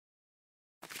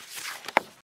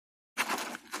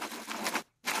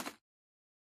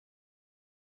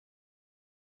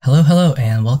Hello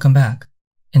and welcome back.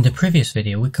 In the previous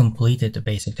video, we completed the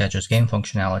basic Tetris game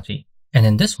functionality, and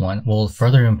in this one, we'll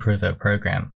further improve our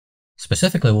program.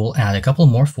 Specifically, we'll add a couple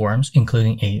more forms,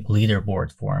 including a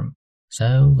leaderboard form.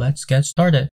 So let's get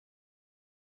started.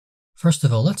 First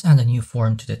of all, let's add a new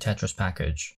form to the Tetris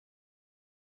package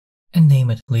and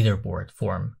name it leaderboard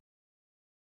form.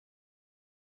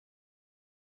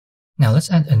 Now let's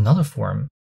add another form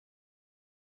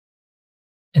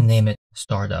and name it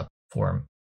startup form.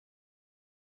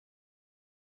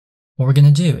 What we're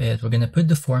going to do is we're going to put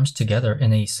the forms together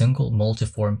in a single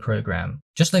multi-form program,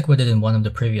 just like we did in one of the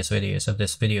previous videos of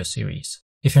this video series.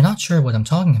 If you're not sure what I'm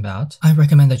talking about, I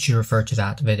recommend that you refer to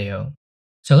that video.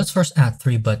 So let's first add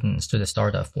 3 buttons to the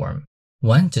startup form.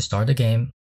 One to start a game,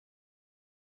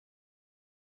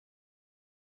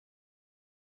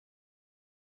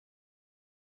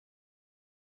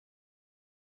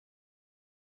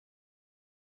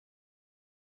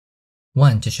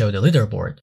 one to show the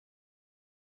leaderboard,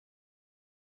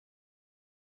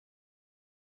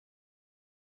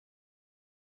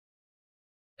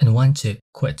 and one to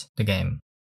quit the game.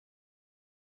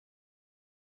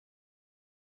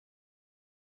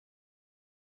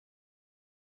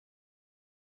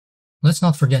 Let's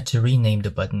not forget to rename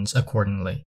the buttons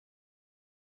accordingly.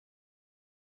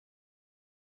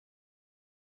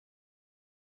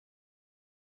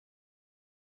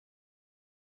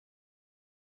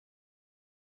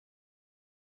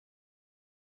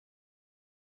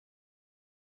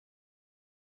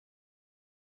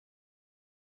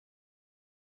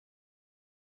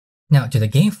 Now to the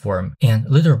game form and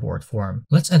leaderboard form,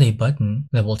 let's add a button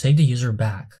that will take the user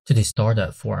back to the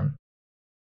startup form.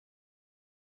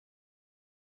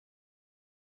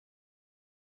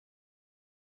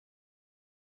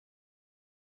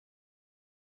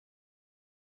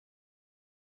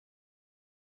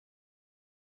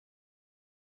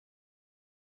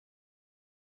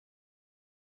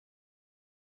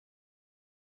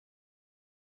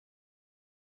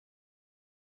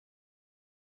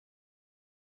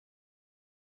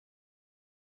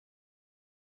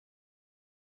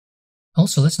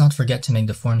 Also, let's not forget to make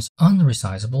the forms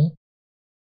unresizable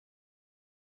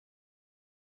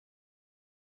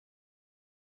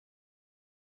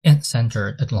and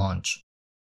centered at launch.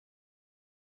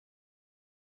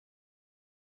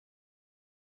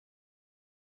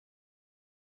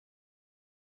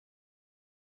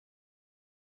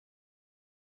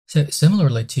 So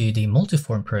similarly to the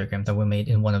multi-form program that we made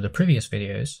in one of the previous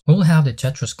videos, we will have the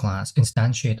Tetris class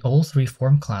instantiate all 3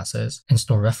 form classes and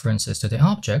store references to the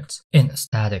objects in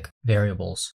static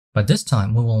variables. But this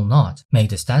time we will not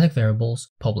make the static variables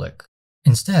public.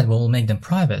 Instead, we will make them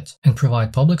private and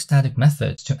provide public static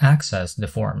methods to access the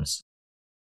forms.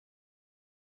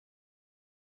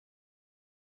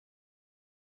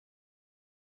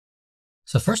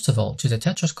 So first of all, to the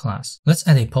Tetris class, let's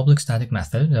add a public static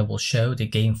method that will show the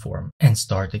game form and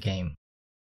start the game.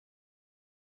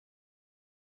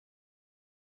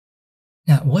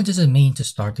 Now, what does it mean to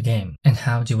start the game, and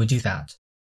how do we do that?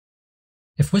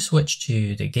 If we switch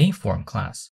to the game form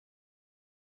class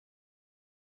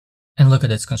and look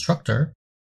at its constructor,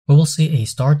 we will see a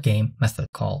start game method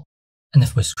call. And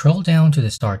if we scroll down to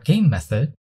the start game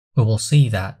method, we will see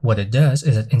that what it does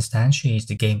is it instantiates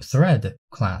the game thread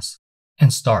class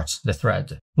and starts the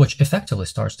thread, which effectively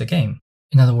starts the game.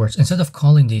 In other words, instead of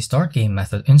calling the start game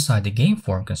method inside the game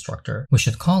form constructor, we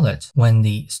should call it when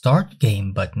the start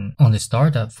game button on the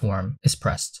startup form is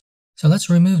pressed. So let's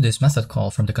remove this method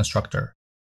call from the constructor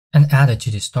and add it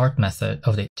to the start method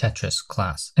of the Tetris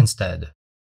class instead.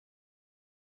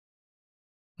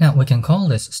 Now we can call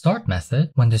this start method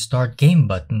when the start game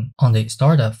button on the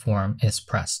startup form is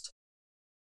pressed.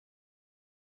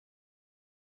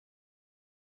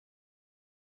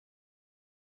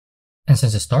 And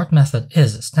since the start method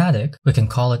is static, we can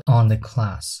call it on the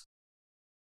class.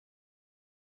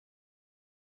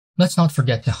 Let's not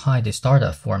forget to hide the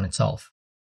startup form itself.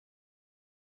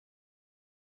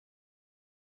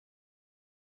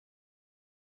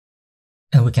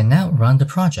 And we can now run the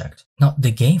project, not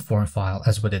the game form file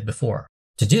as we did before.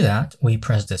 To do that, we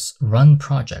press this Run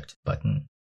Project button.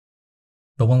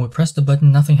 But when we press the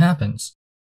button, nothing happens.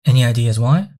 Any ideas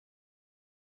why?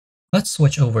 Let's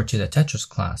switch over to the Tetris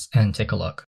class and take a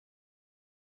look.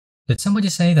 Did somebody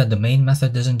say that the main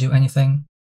method doesn't do anything?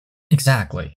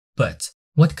 Exactly, but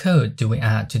what code do we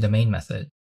add to the main method?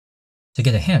 To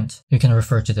get a hint, you can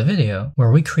refer to the video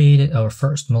where we created our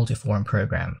first multi-form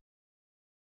program.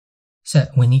 So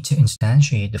we need to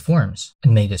instantiate the forms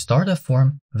and make the startup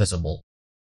form visible.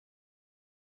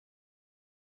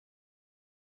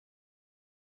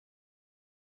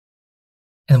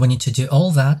 And we need to do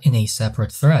all that in a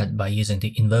separate thread by using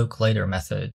the invokeLater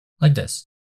method, like this.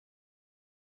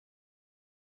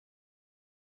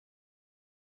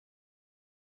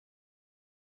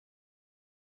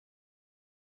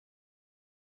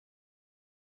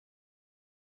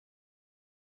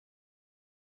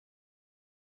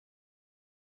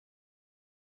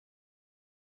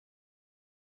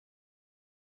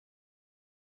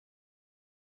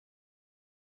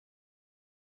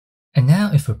 And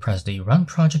now if we press the Run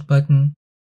Project button,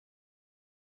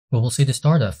 we will see the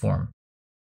startup form.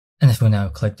 And if we now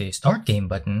click the Start Game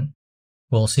button,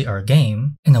 we'll see our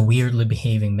game and a weirdly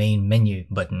behaving main menu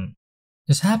button.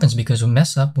 This happens because we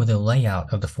mess up with the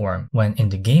layout of the form when in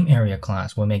the Game Area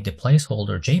class we make the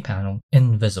placeholder JPanel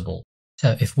invisible.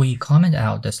 So if we comment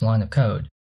out this line of code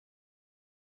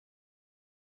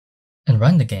and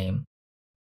run the game,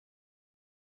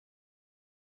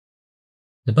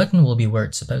 the button will be where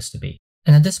it's supposed to be.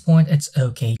 And at this point, it's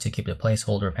okay to keep the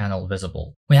placeholder panel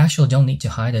visible. We actually don't need to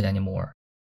hide it anymore.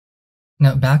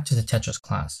 Now back to the Tetris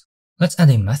class. Let's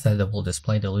add a method that will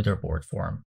display the leaderboard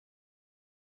form.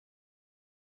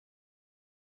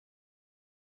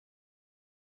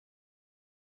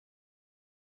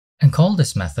 And call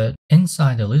this method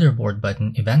inside the leaderboard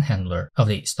button event handler of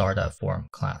the startup form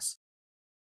class.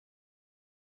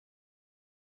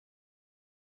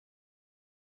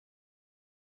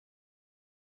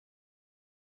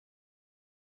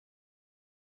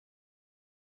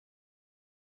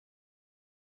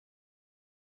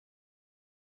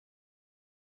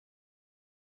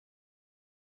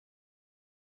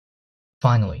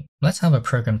 Finally, let's have a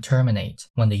program terminate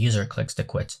when the user clicks the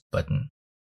Quit button.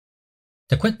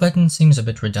 The Quit button seems a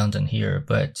bit redundant here,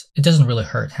 but it doesn't really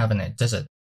hurt having it, does it?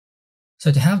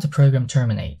 So to have the program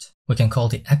terminate, we can call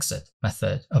the exit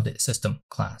method of the system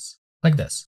class, like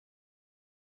this.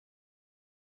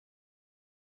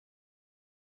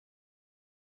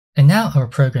 And now our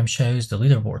program shows the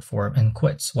leaderboard form and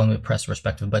quits when we press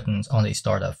respective buttons on the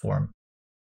startup form.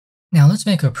 Now let's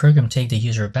make our program take the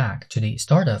user back to the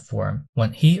startup form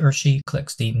when he or she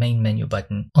clicks the main menu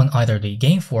button on either the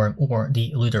game form or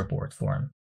the leaderboard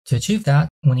form. To achieve that,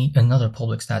 we need another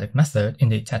public static method in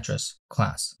the Tetris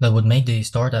class that would make the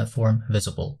startup form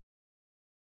visible.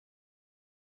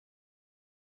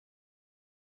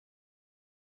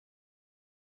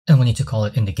 And we need to call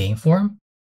it in the game form.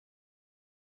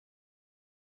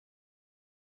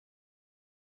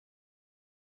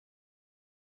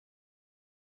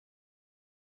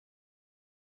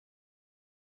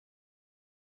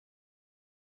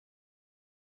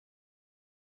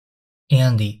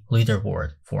 And the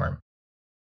leaderboard form.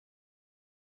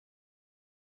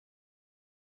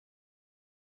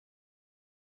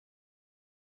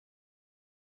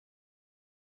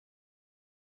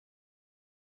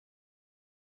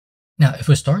 Now, if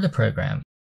we start the program,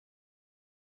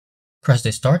 press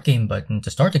the Start Game button to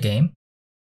start the game,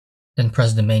 then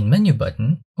press the main menu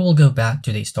button, we will go back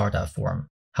to the startup form.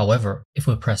 However, if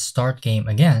we press Start Game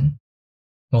again,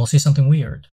 we'll see something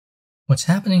weird. What's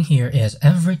happening here is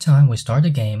every time we start a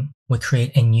game, we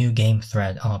create a new game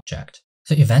thread object.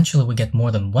 So eventually we get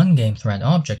more than one game thread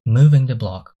object moving the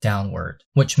block downward,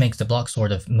 which makes the block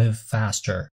sort of move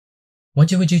faster. What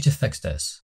do we do to fix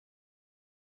this?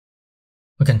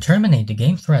 We can terminate the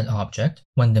game thread object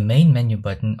when the main menu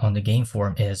button on the game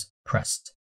form is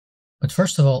pressed. But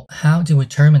first of all, how do we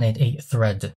terminate a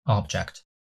thread object?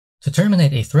 To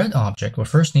terminate a thread object, we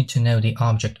first need to know the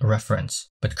object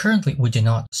reference, but currently we do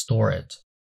not store it.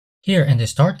 Here in the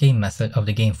start game method of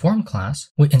the game form class,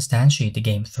 we instantiate the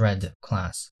game thread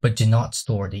class, but do not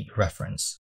store the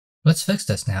reference. Let's fix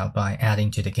this now by adding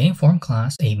to the game form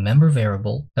class a member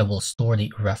variable that will store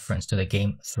the reference to the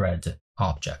game thread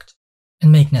object,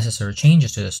 and make necessary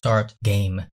changes to the start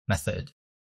game method.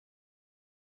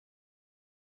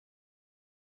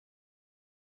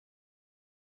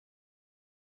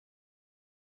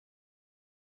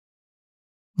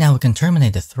 Now we can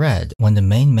terminate the thread when the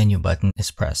main menu button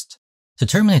is pressed. To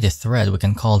terminate the thread, we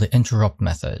can call the interrupt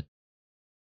method.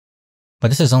 But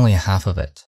this is only half of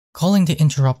it. Calling the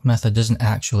interrupt method doesn't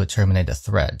actually terminate the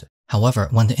thread. However,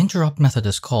 when the interrupt method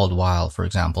is called while, for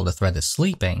example, the thread is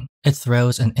sleeping, it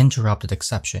throws an interrupted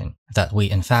exception that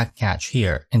we in fact catch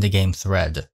here in the game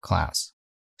thread class.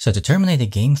 So to terminate the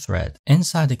game thread,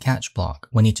 inside the catch block,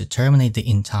 we need to terminate the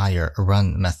entire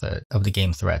run method of the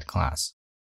game thread class.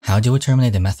 How do we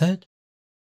terminate the method?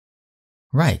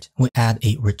 Right, we add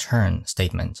a return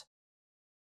statement.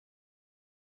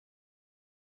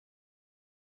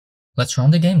 Let's run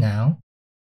the game now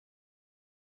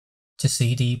to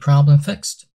see the problem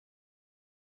fixed.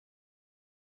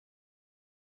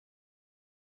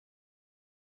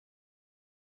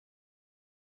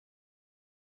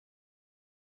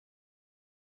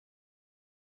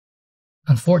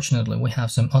 unfortunately we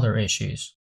have some other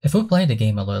issues. If we play the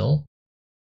game a little,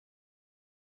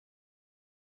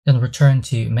 then return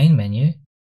to main menu,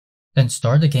 then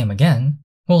start the game again,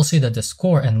 we'll see that the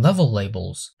score and level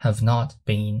labels have not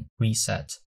been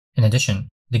reset. In addition,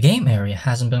 the game area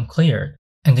hasn't been cleared,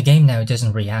 and the game now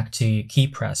doesn't react to key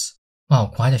press. Wow,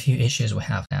 quite a few issues we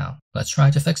have now. Let's try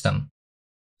to fix them.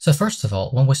 So first of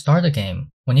all, when we start a game,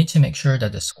 we need to make sure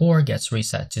that the score gets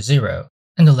reset to 0,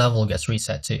 and the level gets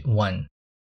reset to 1.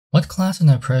 What class in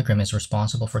our program is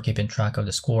responsible for keeping track of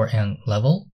the score and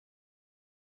level?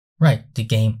 Right, the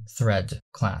game thread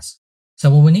class. So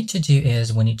what we need to do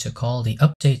is we need to call the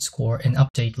update score and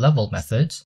update level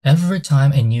methods every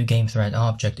time a new game thread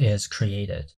object is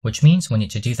created, which means we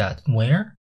need to do that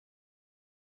where?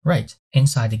 Right,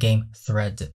 inside the game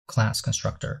thread class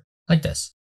constructor, like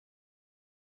this.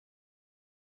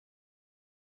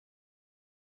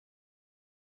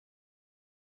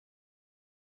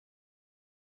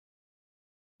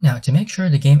 Now, to make sure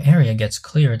the game area gets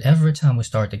cleared every time we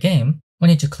start the game, we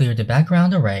need to clear the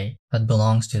background array that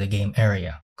belongs to the game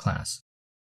area class.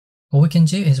 What we can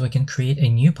do is we can create a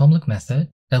new public method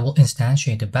that will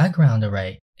instantiate the background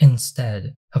array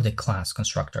instead of the class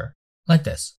constructor, like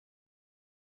this.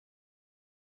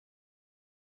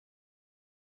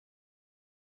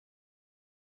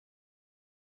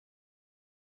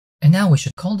 And now we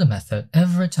should call the method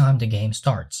every time the game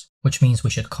starts, which means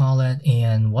we should call it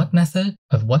in what method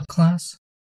of what class?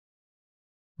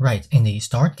 Right, in the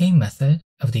start game method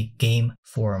of the game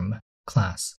form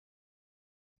class.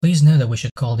 Please know that we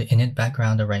should call the init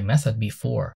background array method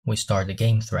before we start the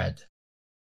game thread.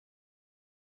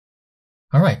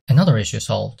 Alright, another issue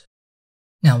solved.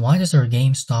 Now, why does our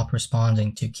game stop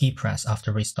responding to key press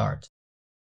after restart?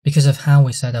 Because of how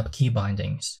we set up key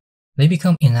bindings. They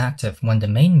become inactive when the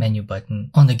main menu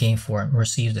button on the game form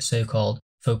receives the so-called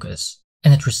focus,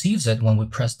 and it receives it when we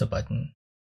press the button.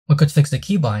 We could fix the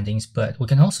key bindings, but we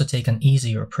can also take an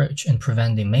easier approach and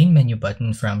prevent the main menu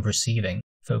button from receiving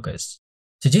focus.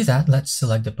 To do that, let's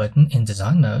select the button in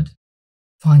design mode,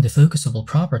 find the focusable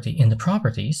property in the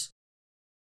properties,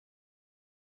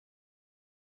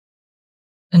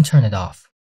 and turn it off.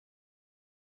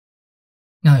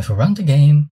 Now if we run the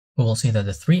game, we will see that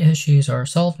the 3 issues are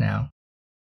solved now.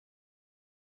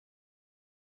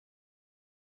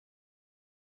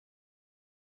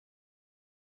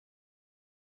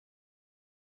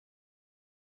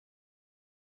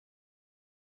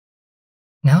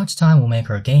 Now it's time we make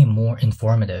our game more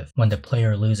informative when the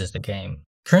player loses the game.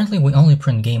 Currently, we only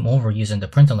print game over using the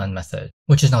println method,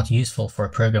 which is not useful for a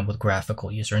program with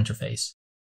graphical user interface.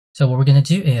 So what we're going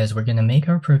to do is we're going to make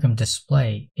our program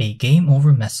display a game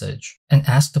over message and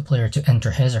ask the player to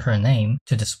enter his or her name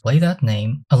to display that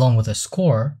name along with a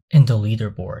score in the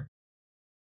leaderboard.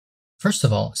 First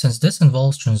of all, since this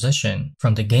involves transition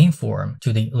from the game form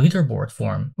to the leaderboard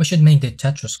form, we should make the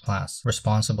Tetris class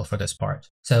responsible for this part.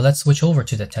 So let's switch over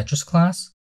to the Tetris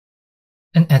class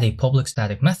and add a public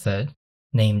static method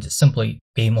named simply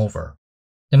GameOver.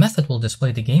 The method will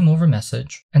display the game over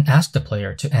message and ask the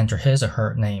player to enter his or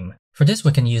her name. For this,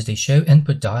 we can use the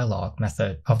showInputDialog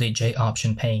method of the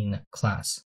JOptionPane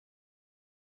class.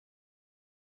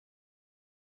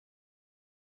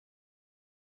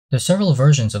 There's several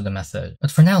versions of the method,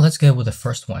 but for now let's go with the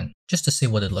first one, just to see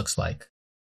what it looks like.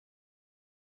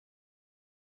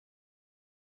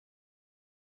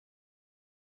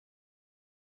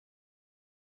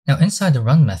 Now inside the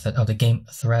run method of the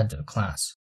GameThread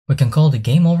class, we can call the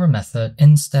GameOver method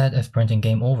instead of printing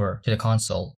game over to the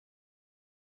console.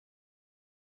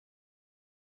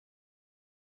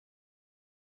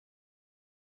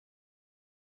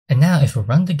 And now if we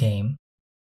run the game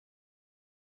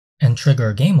and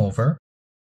trigger game over,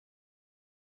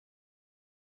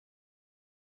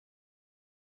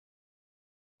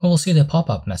 we will see the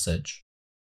pop-up message.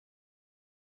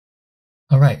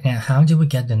 Alright, now how do we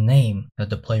get the name that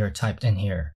the player typed in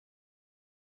here?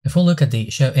 If we look at the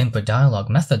showInputDialog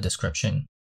method description,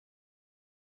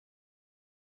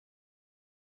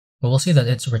 we will see that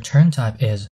its return type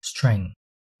is string.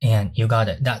 And you got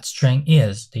it, that string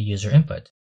is the user input.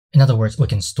 In other words, we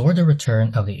can store the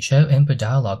return of the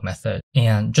showInputDialog method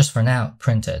and just for now,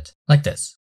 print it like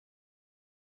this.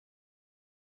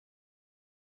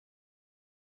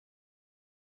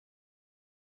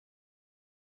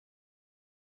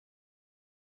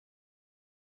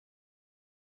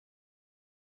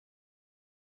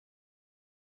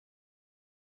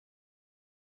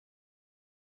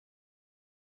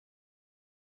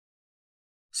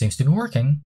 Seems to be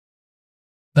working.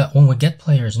 But when we get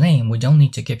player's name, we don't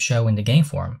need to keep showing the game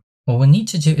form. What we need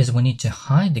to do is we need to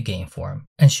hide the game form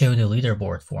and show the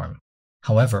leaderboard form.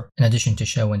 However, in addition to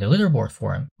showing the leaderboard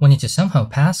form, we need to somehow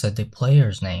pass it the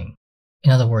player's name.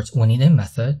 In other words, we need a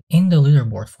method in the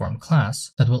leaderboard form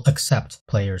class that will accept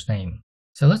player's name.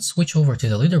 So let's switch over to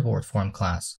the leaderboard form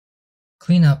class,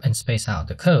 clean up and space out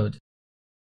the code,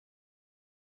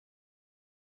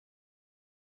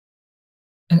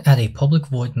 and add a public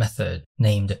void method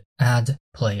named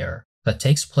addPlayer that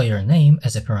takes player name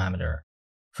as a parameter.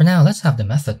 For now, let's have the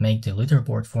method make the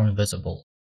leaderboard form visible.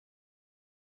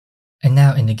 And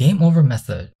now in the GameOver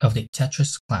method of the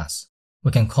Tetris class,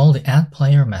 we can call the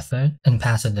addPlayer method and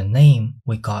pass it the name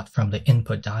we got from the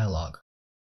input dialog.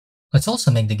 Let's also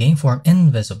make the game form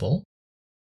invisible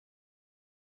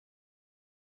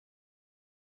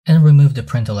and remove the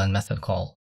println method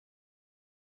call.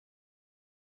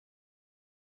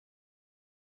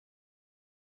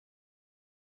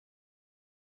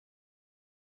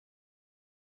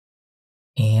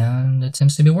 And it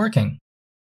seems to be working.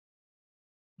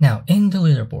 Now in the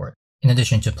leaderboard, in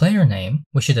addition to player name,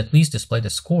 we should at least display the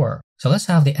score. So let's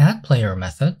have the addPlayer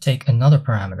method take another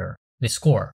parameter, the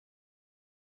score.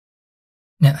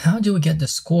 Now how do we get the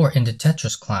score in the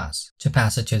Tetris class to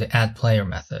pass it to the addPlayer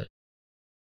method?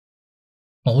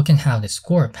 Well, we can have the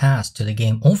score passed to the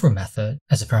GameOver method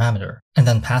as a parameter, and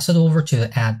then pass it over to the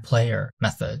addPlayer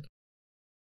method.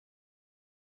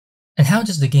 And how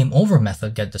does the GameOver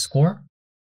method get the score?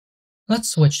 Let's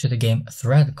switch to the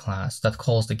GameThread class that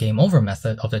calls the GameOver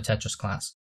method of the Tetris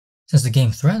class. Since the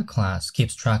GameThread class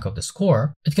keeps track of the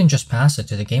score, it can just pass it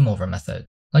to the GameOver method,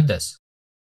 like this.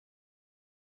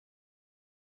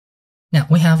 Now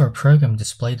we have our program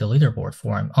display the leaderboard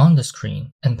form on the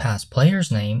screen and pass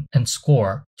player's name and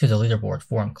score to the leaderboard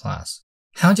form class.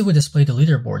 How do we display the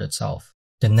leaderboard itself,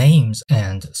 the names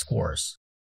and scores?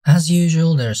 As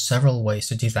usual, there are several ways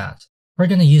to do that. We're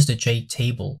going to use the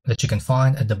JTable that you can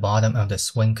find at the bottom of the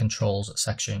Swing Controls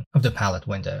section of the palette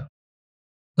window.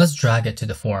 Let's drag it to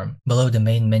the form below the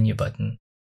main menu button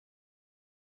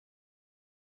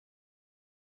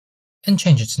and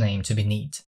change its name to be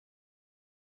neat.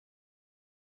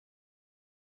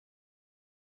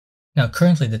 Now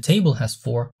currently the table has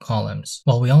 4 columns,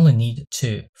 while we only need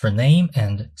 2 for name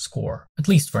and score, at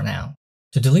least for now.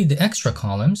 To delete the extra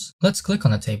columns, let's click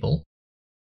on the table,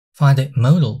 find the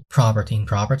modal property in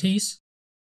Properties,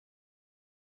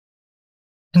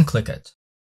 and click it.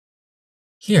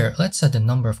 Here, let's set the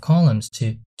number of columns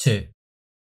to 2,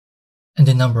 and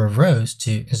the number of rows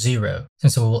to 0,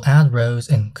 since we will add rows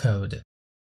in code.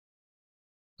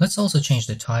 Let's also change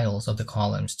the titles of the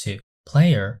columns to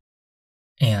Player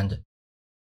and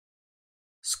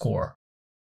Score,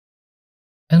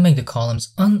 and make the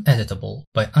columns uneditable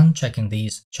by unchecking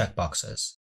these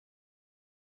checkboxes.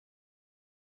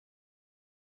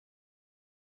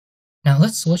 Now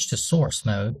let's switch to source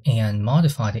mode and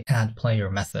modify the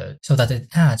addPlayer method so that it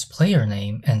adds player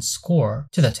name and score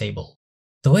to the table.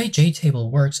 The way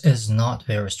JTable works is not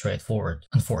very straightforward,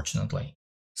 unfortunately.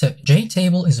 So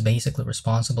JTable is basically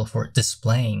responsible for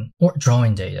displaying or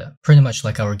drawing data, pretty much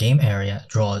like our game area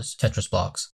draws Tetris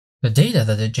blocks. The data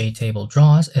that the JTable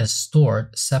draws is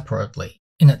stored separately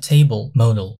in a table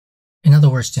modal. In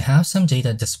other words, to have some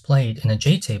data displayed in a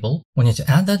JTable, we need to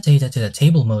add that data to the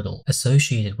table modal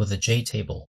associated with the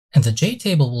JTable, and the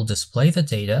JTable will display the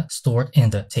data stored in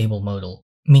the table modal,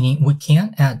 meaning we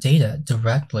can't add data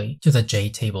directly to the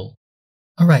JTable.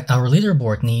 Alright, our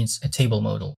leaderboard needs a table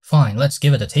modal. Fine, let's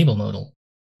give it a table modal.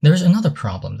 There's another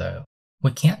problem though.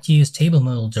 We can't use table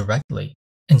modal directly.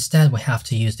 Instead, we have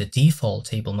to use the default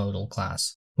table modal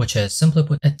class, which is simply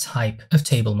put a type of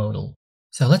table modal.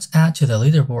 So let's add to the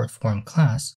leaderboard form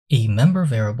class a member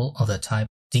variable of the type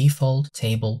default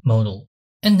table modal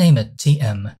and name it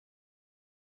TM.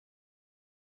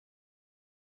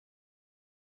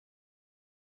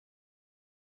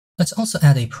 Let's also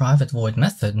add a private void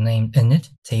method named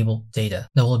initTableData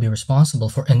that will be responsible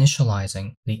for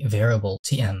initializing the variable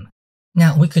TM.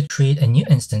 Now we could create a new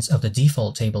instance of the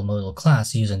default table modal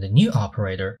class using the new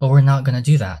operator, but we're not going to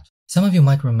do that. Some of you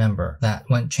might remember that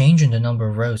when changing the number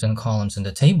of rows and columns in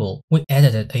the table, we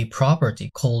edited a property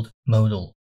called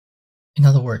modal. In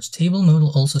other words, table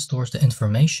modal also stores the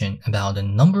information about the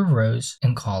number of rows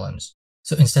and columns.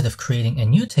 So instead of creating a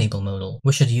new table modal,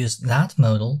 we should use that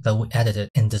modal that we edited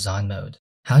in design mode.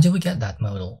 How do we get that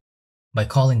modal? By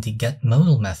calling the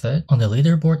getModal method on the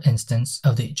leaderboard instance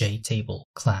of the JTable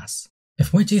class.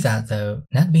 If we do that though,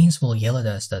 NetBeans will yell at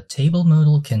us that table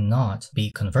modal cannot be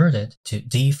converted to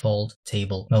default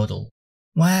table modal.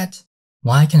 What?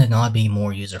 Why can it not be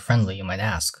more user-friendly, you might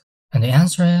ask? And the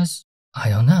answer is, I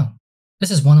don't know.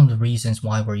 This is one of the reasons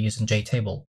why we're using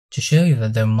JTable, to show you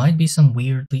that there might be some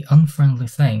weirdly unfriendly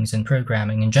things in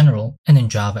programming in general and in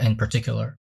Java in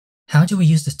particular. How do we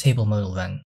use this table modal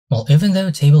then? Well, even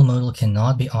though table modal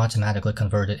cannot be automatically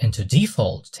converted into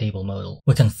default table modal,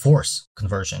 we can force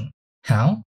conversion.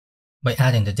 How? By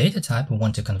adding the data type we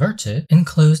want to convert to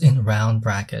enclosed in round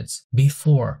brackets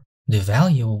before the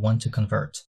value we want to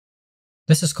convert.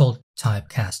 This is called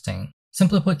typecasting.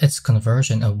 Simply put, it's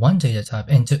conversion of one data type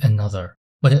into another,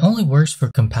 but it only works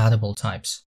for compatible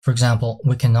types. For example,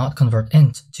 we cannot convert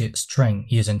int to string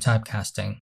using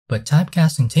typecasting, but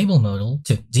typecasting table modal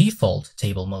to default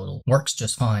table modal works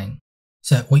just fine.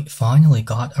 So we finally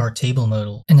got our table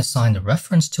modal and assigned a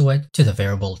reference to it to the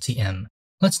variable tm.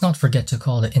 Let's not forget to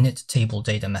call the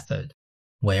initTableData method.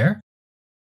 Where?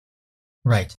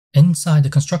 Right, inside the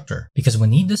constructor, because we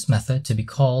need this method to be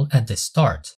called at the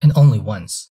start and only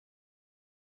once.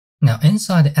 Now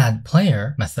inside the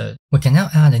addPlayer method, we can now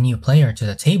add a new player to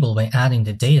the table by adding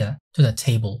the data to the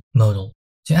table modal.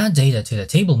 To add data to the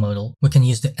table modal, we can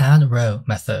use the addRow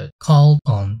method called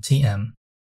on tm.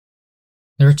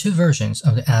 There are two versions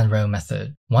of the addRow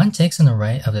method. One takes an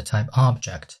array of the type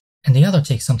object, and the other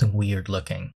takes something weird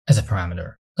looking as a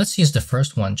parameter. Let's use the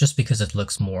first one just because it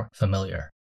looks more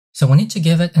familiar. So we need to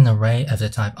give it an array of the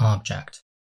type object.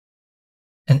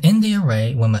 And in the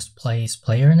array, we must place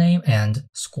player name and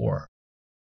score.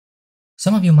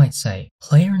 Some of you might say,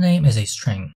 player name is a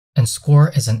string and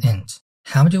score is an int.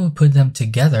 How do we put them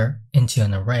together into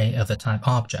an array of the type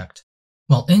object?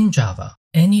 Well, in Java,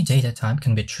 any data type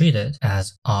can be treated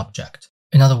as object.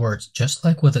 In other words, just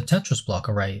like with the Tetris block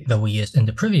array that we used in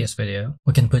the previous video,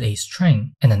 we can put a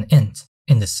string and an int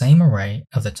in the same array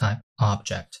of the type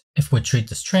object if we treat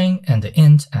the string and the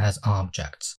int as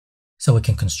objects. So we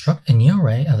can construct a new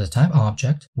array of the type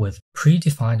object with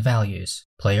predefined values,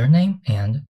 player name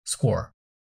and score.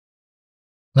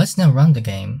 Let's now run the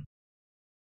game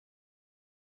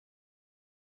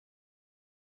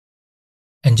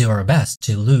and do our best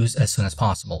to lose as soon as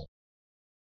possible.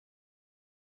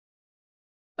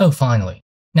 Oh, finally.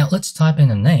 Now let's type in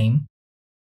a name,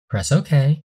 press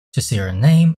OK to see our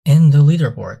name in the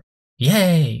leaderboard.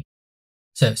 Yay!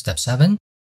 So step 7,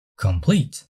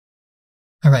 complete.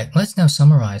 Alright, let's now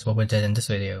summarize what we did in this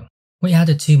video. We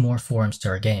added 2 more forms to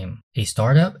our game, a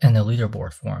startup and a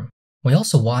leaderboard form. We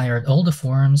also wired all the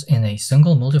forms in a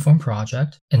single multiform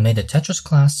project and made the Tetris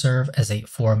class serve as a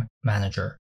form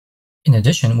manager. In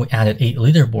addition, we added a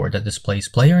leaderboard that displays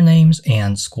player names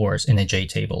and scores in a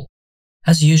JTable.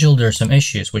 As usual, there are some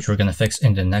issues which we're going to fix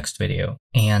in the next video,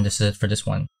 and this is it for this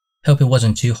one. Hope it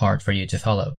wasn't too hard for you to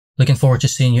follow. Looking forward to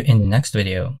seeing you in the next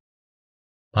video.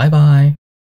 Bye bye!